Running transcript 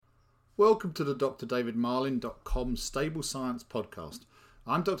Welcome to the drdavidmarlin.com Stable Science Podcast.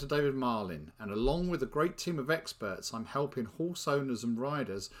 I'm Dr. David Marlin, and along with a great team of experts, I'm helping horse owners and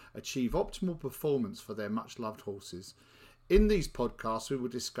riders achieve optimal performance for their much-loved horses. In these podcasts, we will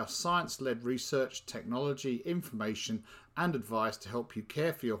discuss science-led research, technology, information, and advice to help you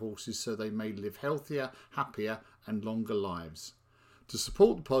care for your horses so they may live healthier, happier, and longer lives. To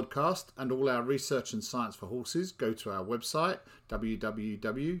support the podcast and all our research and science for horses, go to our website,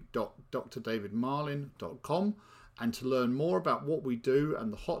 www.drdavidmarlin.com, and to learn more about what we do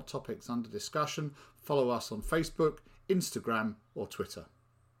and the hot topics under discussion, follow us on Facebook, Instagram, or Twitter.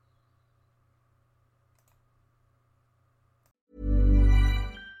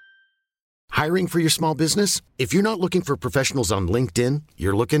 Hiring for your small business? If you're not looking for professionals on LinkedIn,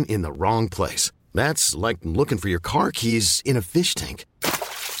 you're looking in the wrong place. That's like looking for your car keys in a fish tank.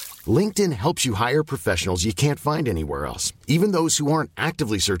 LinkedIn helps you hire professionals you can't find anywhere else, even those who aren't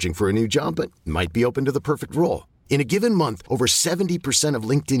actively searching for a new job but might be open to the perfect role. In a given month, over 70% of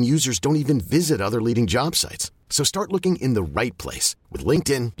LinkedIn users don't even visit other leading job sites. So start looking in the right place. With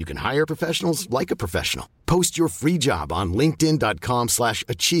LinkedIn, you can hire professionals like a professional. Post your free job on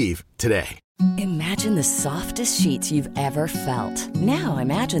linkedin.com/achieve today. Imagine the softest sheets you've ever felt. Now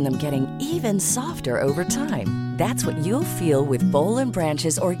imagine them getting even softer over time. That's what you'll feel with Boll &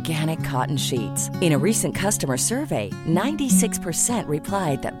 Branch's organic cotton sheets. In a recent customer survey, 96%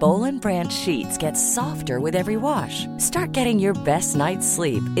 replied that Boll & Branch sheets get softer with every wash. Start getting your best night's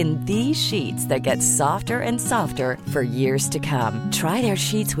sleep in these sheets that get softer and softer for years to come. Try their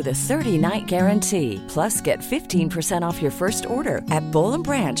sheets with a 30-night guarantee. Plus, get 15% off your first order at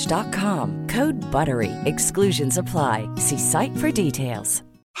bollandbranch.com. Code BUTTERY. Exclusions apply. See site for details.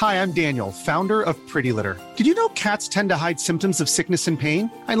 Hi, I'm Daniel, founder of Pretty Litter. Did you know cats tend to hide symptoms of sickness and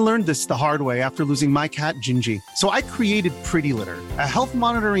pain? I learned this the hard way after losing my cat, Gingy. So I created Pretty Litter, a health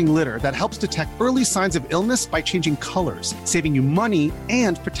monitoring litter that helps detect early signs of illness by changing colors, saving you money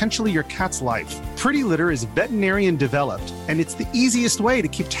and potentially your cat's life. Pretty Litter is veterinarian developed, and it's the easiest way to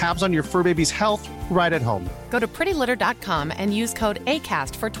keep tabs on your fur baby's health right at home. Go to prettylitter.com and use code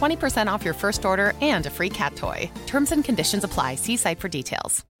ACAST for 20% off your first order and a free cat toy. Terms and conditions apply. See site for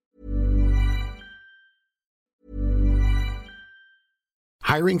details.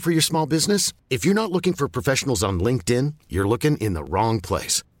 Hiring for your small business? If you're not looking for professionals on LinkedIn, you're looking in the wrong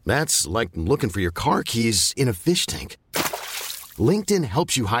place. That's like looking for your car keys in a fish tank. LinkedIn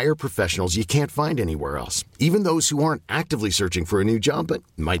helps you hire professionals you can't find anywhere else, even those who aren't actively searching for a new job but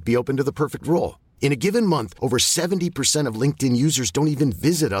might be open to the perfect role. In a given month, over 70% of LinkedIn users don't even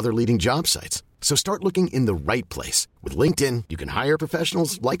visit other leading job sites. So start looking in the right place. With LinkedIn, you can hire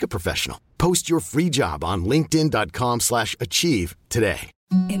professionals like a professional. Post your free job on linkedin.com/achieve today.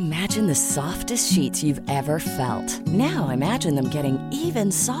 Imagine the softest sheets you've ever felt. Now imagine them getting even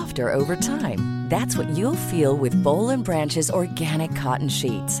softer over time. That's what you'll feel with Boll & Branch's organic cotton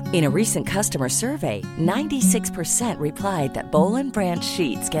sheets. In a recent customer survey, 96% replied that Boll & Branch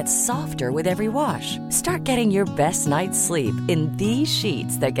sheets get softer with every wash. Start getting your best night's sleep in these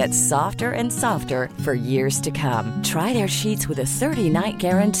sheets that get softer and softer for years to come. Try their sheets with a 30-night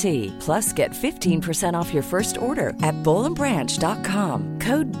guarantee. Plus, get 15% off your first order at bollandbranch.com.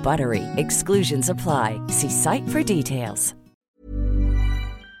 Code BUTTERY. Exclusions apply. See site for details.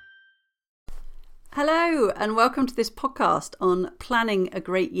 Hello and welcome to this podcast on planning a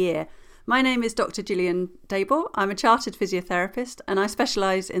great year. My name is Dr Gillian Tabor. I'm a chartered physiotherapist and I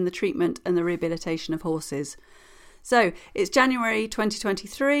specialise in the treatment and the rehabilitation of horses. So it's January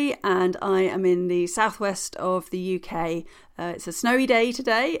 2023 and I am in the southwest of the UK. It's a snowy day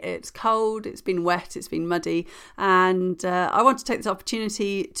today. It's cold, it's been wet, it's been muddy, and I want to take this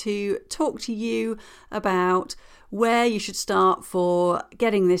opportunity to talk to you about where you should start for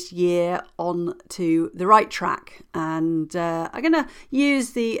getting this year on to the right track. And I'm going to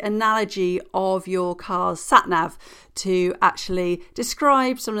use the analogy of your car's sat-nav to actually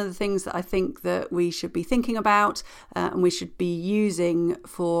describe some of the things that I think that we should be thinking about and we should be using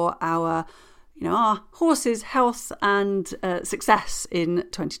for our horses' health and success in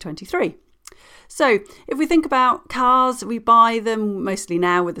 2023. So if we think about cars, we buy them mostly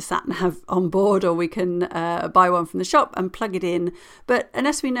now with the sat-nav on board, or we can buy one from the shop and plug it in. But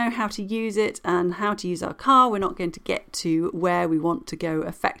unless we know how to use it and how to use our car, we're not going to get to where we want to go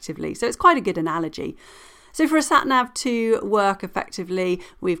effectively. So it's quite a good analogy. So for a sat-nav to work effectively,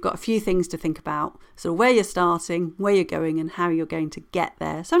 we've got a few things to think about. So where you're starting, where you're going, and how you're going to get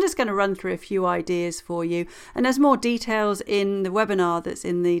there. So I'm just going to run through a few ideas for you. And there's more details in the webinar that's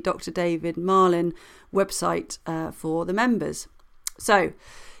in the Dr. David Marlin website for the members. So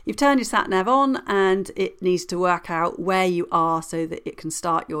You've turned your sat-nav on and it needs to work out where you are so that it can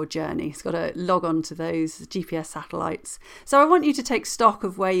start your journey. It's got to log on to those GPS satellites. So I want you to take stock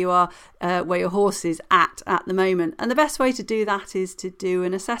of where you are, where your horse is at the moment. And the best way to do that is to do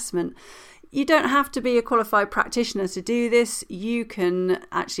an assessment. You don't have to be a qualified practitioner to do this. You can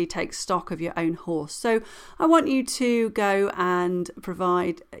actually take stock of your own horse. So I want you to go and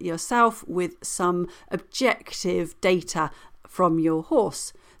provide yourself with some objective data from your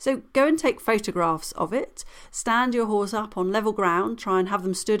horse. So go and take photographs of it, stand your horse up on level ground, try and have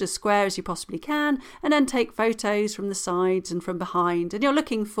them stood as square as you possibly can, and then take photos from the sides and from behind. And you're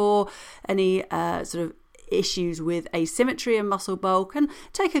looking for any sort of issues with asymmetry and muscle bulk, and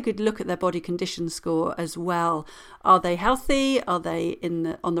take a good look at their body condition score as well. Are they healthy? Are they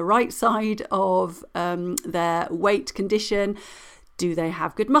on the right side of their weight condition? Do they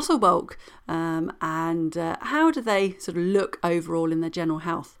have good muscle bulk? And how do they sort of look overall in their general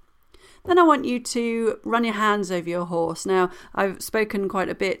health? Then I want you to run your hands over your horse. Now, I've spoken quite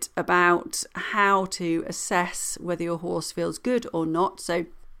a bit about how to assess whether your horse feels good or not. So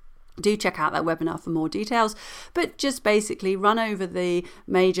do check out that webinar for more details, but just basically run over the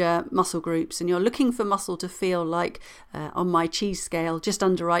major muscle groups, and you're looking for muscle to feel like on my cheese scale, just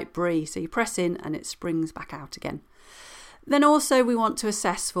under right brie. So you press in and it springs back out again. Then also we want to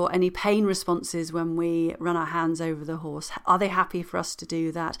assess for any pain responses when we run our hands over the horse. Are they happy for us to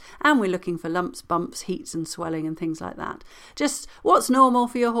do that? And we're looking for lumps, bumps, heats and swelling and things like that. Just what's normal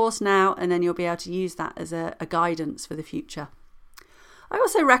for your horse now, and then you'll be able to use that as a guidance for the future. I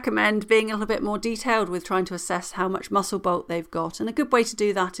also recommend being a little bit more detailed with trying to assess how much muscle bulk they've got. And a good way to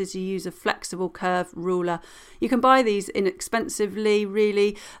do that is to use a flexible curve ruler. You can buy these inexpensively,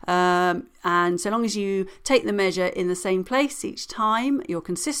 really. And so long as you take the measure in the same place each time, you're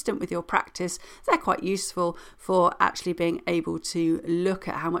consistent with your practice, they're quite useful for actually being able to look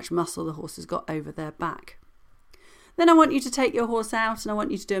at how much muscle the horse has got over their back. Then I want you to take your horse out and I want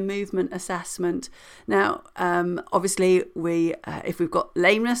you to do a movement assessment. Now, obviously, if we've got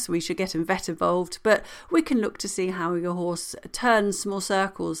lameness, we should get a vet involved, but we can look to see how your horse turns small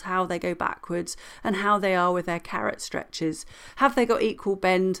circles, how they go backwards, and how they are with their carrot stretches. Have they got equal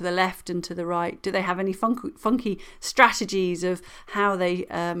bend to the left and to the right? Do they have any funky strategies of how they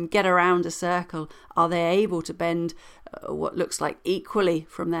get around a circle? Are they able to bend what looks like equally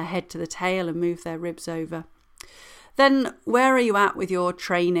from their head to the tail and move their ribs over? Then where are you at with your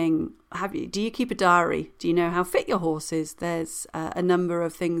training? Do you keep a diary? Do you know how fit your horse is? There's a number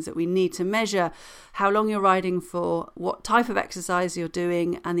of things that we need to measure: how long you're riding for, what type of exercise you're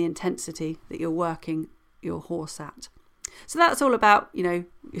doing, and the intensity that you're working your horse at. So that's all about,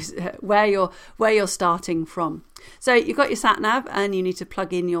 where you're starting from. So you've got your sat nav and you need to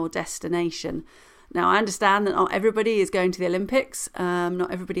plug in your destination. Now, I understand that not everybody is going to the Olympics.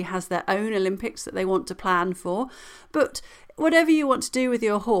 Not everybody has their own Olympics that they want to plan for. But whatever you want to do with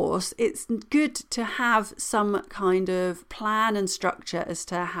your horse, it's good to have some kind of plan and structure as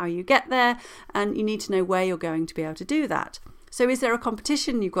to how you get there. And you need to know where you're going to be able to do that. So is there a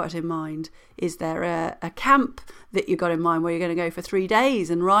competition you've got in mind? Is there a camp that you've got in mind where you're going to go for 3 days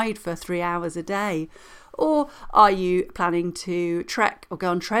and ride for 3 hours a day? Or are you planning to trek or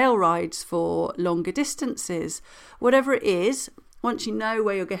go on trail rides for longer distances? Whatever it is, once you know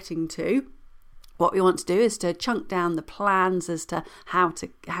where you're getting to, what we want to do is to chunk down the plans as to how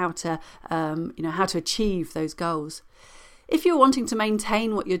to achieve those goals. If you're wanting to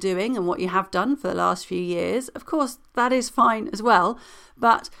maintain what you're doing and what you have done for the last few years, of course, that is fine as well.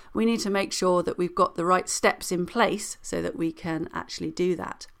 But we need to make sure that we've got the right steps in place so that we can actually do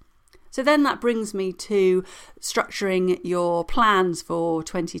that. So then that brings me to structuring your plans for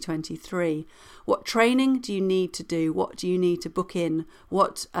 2023. What training do you need to do? What do you need to book in?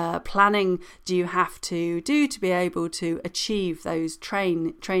 What planning do you have to do to be able to achieve those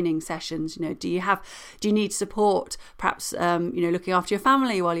training sessions? Do you need support? Perhaps looking after your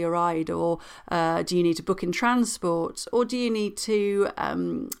family while you ride, or do you need to book in transport, or do you need to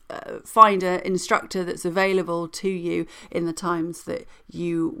find an instructor that's available to you in the times that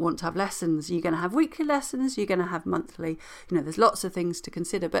you want to have lessons? You're going to have weekly lessons. You're going to have monthly. There's lots of things to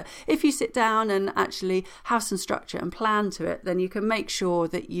consider. But if you sit down and actually have some structure and plan to it, then you can make sure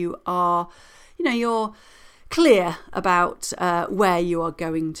that you are, you're clear about where you are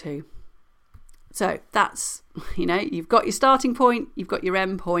going to. So that's, you've got your starting point, you've got your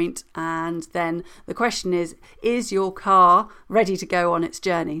end point, and then the question is your car ready to go on its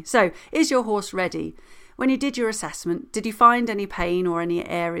journey? So is your horse ready? When you did your assessment, did you find any pain or any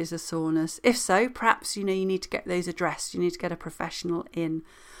areas of soreness? If so, perhaps, you need to get those addressed. You need to get a professional in.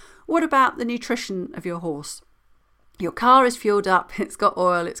 What about the nutrition of your horse? Your car is fueled up, it's got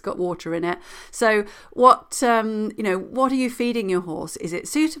oil, it's got water in it. So what are you feeding your horse? Is it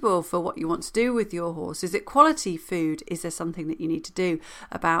suitable for what you want to do with your horse? Is it quality food? Is there something that you need to do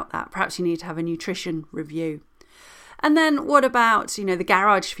about that? Perhaps you need to have a nutrition review. And then what about, the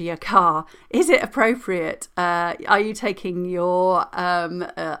garage for your car? Is it appropriate? Are you taking your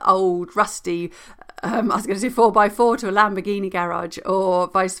old rusty, I was going to say 4x4 to a Lamborghini garage, or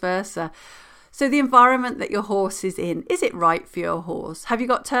vice versa? So the environment that your horse is in, is it right for your horse? Have you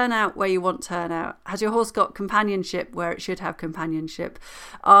got turnout where you want turnout? Has your horse got companionship where it should have companionship?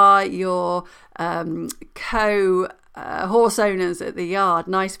 Are your horse owners at the yard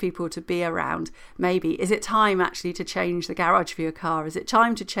nice people to be around? Maybe. Is it time actually to change the garage for your car? Is it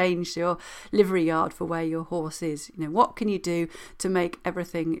time to change your livery yard for where your horse is? What can you do to make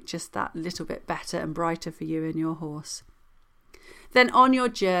everything just that little bit better and brighter for you and your horse? Then on your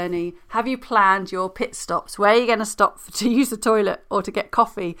journey, have you planned your pit stops? Where are you going to stop to use the toilet, or to get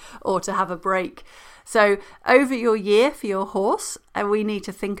coffee, or to have a break? So over your year for your horse, we need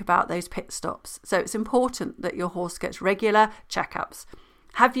to think about those pit stops. So it's important that your horse gets regular checkups.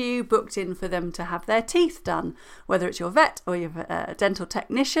 Have you booked in for them to have their teeth done? Whether it's your vet or your dental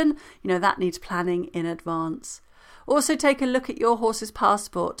technician, that needs planning in advance. Also take a look at your horse's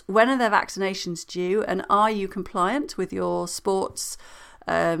passport. When are their vaccinations due, and are you compliant with your sports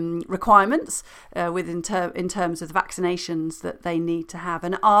requirements in terms of the vaccinations that they need to have,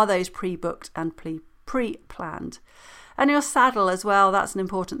 and are those pre-booked and pre-planned? And your saddle as well, that's an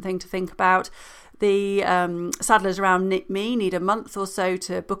important thing to think about. The saddlers around me need a month or so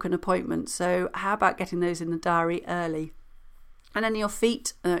to book an appointment, so how about getting those in the diary early? And then your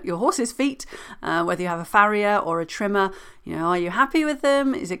feet, your horse's feet, whether you have a farrier or a trimmer, are you happy with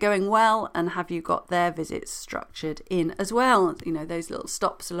them? Is it going well? And have you got their visits structured in as well? Those little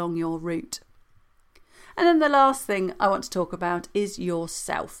stops along your route. And then the last thing I want to talk about is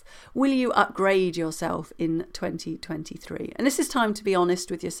yourself. Will you upgrade yourself in 2023? And this is time to be honest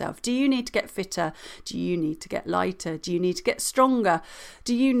with yourself. Do you need to get fitter? Do you need to get lighter? Do you need to get stronger?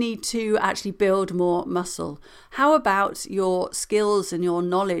 Do you need to actually build more muscle? How about your skills and your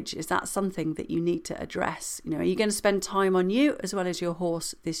knowledge? Is that something that you need to address? Are you going to spend time on you as well as your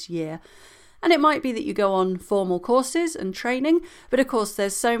horse this year? And it might be that you go on formal courses and training, but of course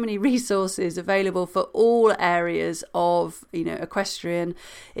there's so many resources available for all areas of, equestrianism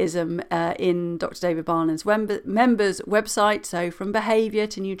in Dr. David Barnum's members website. So from behaviour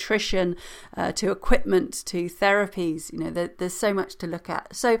to nutrition, to equipment, to therapies, there's so much to look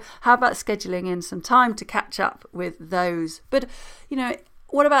at. So how about scheduling in some time to catch up with those? But,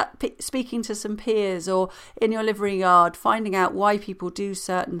 what about speaking to some peers or in your livery yard, finding out why people do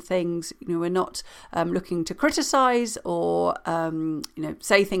certain things? We're not looking to criticise or,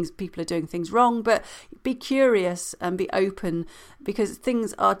 say people are doing things wrong, but be curious and be open, because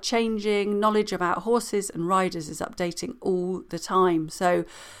things are changing. Knowledge about horses and riders is updating all the time. So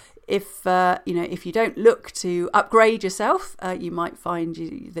if you don't look to upgrade yourself, you might find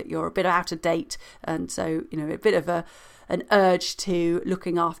that you're a bit out of date, and so a bit of an urge to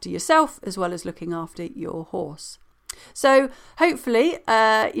looking after yourself as well as looking after your horse. So hopefully,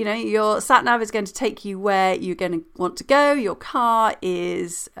 your sat nav is going to take you where you're going to want to go. Your car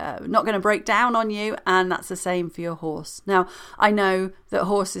is not going to break down on you, and that's the same for your horse. Now, I know that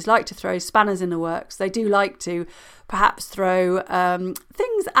horses like to throw spanners in the works. They do like to perhaps throw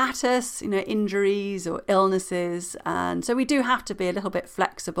things at us, injuries or illnesses, and so we do have to be a little bit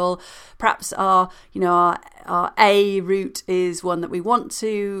flexible. Perhaps our A route is one that we want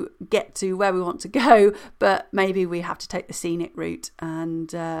to get to where we want to go, but maybe we have to take the scenic route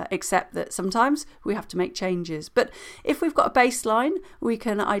and accept that sometimes we have to make changes. But if we've got a baseline, we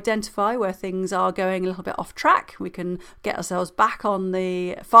can identify where things are going a little bit off track. We can get ourselves back on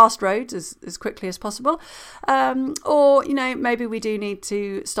the fast roads as quickly as possible. Or, maybe we do need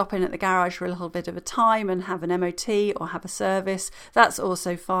to stop in at the garage for a little bit of a time and have an MOT or have a service. That's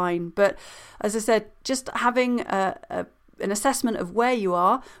also fine. But as I said, just having an assessment of where you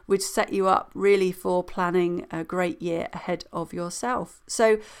are would set you up really for planning a great year ahead of yourself.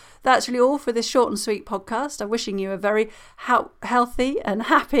 So that's really all for this short and sweet podcast. I'm wishing you a very healthy and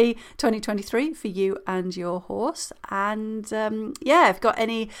happy 2023 for you and your horse. And if you've got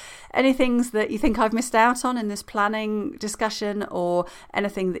any things that you think I've missed out on in this planning discussion, or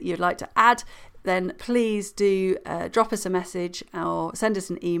anything that you'd like to add, then please do drop us a message or send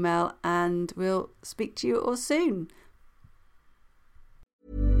us an email, and we'll speak to you all soon.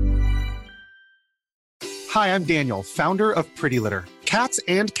 Hi, I'm Daniel, founder of Pretty Litter. Cats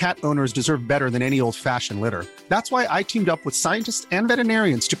and cat owners deserve better than any old-fashioned litter. That's why I teamed up with scientists and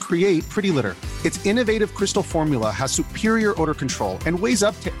veterinarians to create Pretty Litter. Its innovative crystal formula has superior odor control and weighs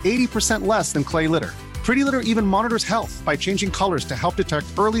up to 80% less than clay litter. Pretty Litter even monitors health by changing colors to help detect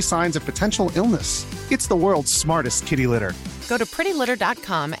early signs of potential illness. It's the world's smartest kitty litter. Go to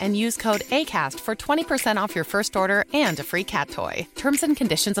prettylitter.com and use code ACAST for 20% off your first order and a free cat toy. Terms and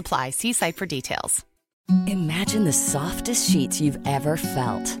conditions apply. See site for details. Imagine the softest sheets you've ever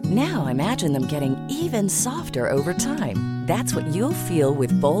felt. Now imagine them getting even softer over time. That's what you'll feel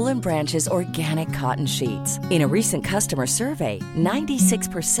with Boll & Branch's organic cotton sheets. In a recent customer survey,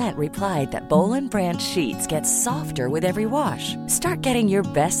 96% replied that Boll & Branch sheets get softer with every wash. Start getting your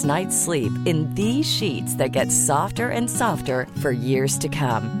best night's sleep in these sheets that get softer and softer for years to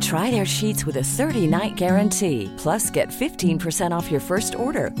come. Try their sheets with a 30-night guarantee. Plus, get 15% off your first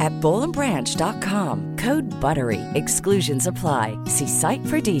order at bollandbranch.com. Code BUTTERY. Exclusions apply. See site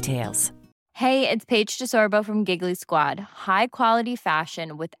for details. Hey, it's Paige DeSorbo from Giggly Squad. High quality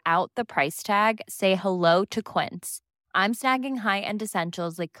fashion without the price tag. Say hello to Quince. I'm snagging high-end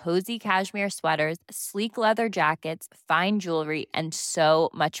essentials like cozy cashmere sweaters, sleek leather jackets, fine jewelry, and so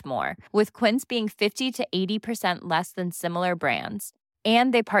much more. With Quince being 50 to 80% less than similar brands.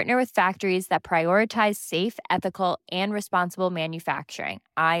 And they partner with factories that prioritize safe, ethical, and responsible manufacturing.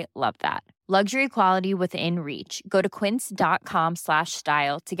 I love that. Luxury quality within reach. Go to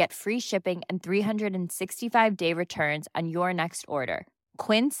quince.com/style to get free shipping and 365-day returns on your next order.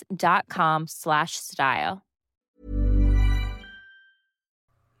 Quince.com/style.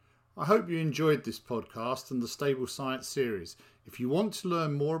 I hope you enjoyed this podcast and the Stable Science series. If you want to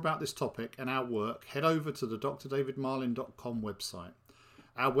learn more about this topic and our work, head over to the drdavidmarlin.com website.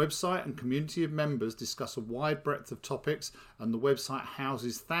 Our website and community of members discuss a wide breadth of topics, and the website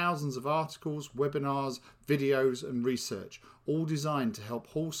houses thousands of articles, webinars, videos and research, all designed to help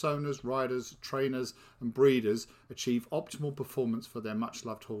horse owners, riders, trainers and breeders achieve optimal performance for their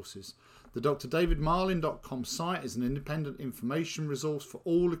much-loved horses. The drdavidmarlin.com site is an independent information resource for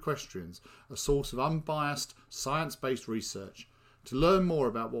all equestrians, a source of unbiased, science-based research. To learn more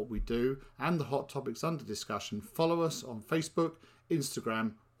about what we do and the hot topics under discussion, follow us on Facebook,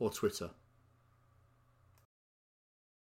 Instagram or Twitter.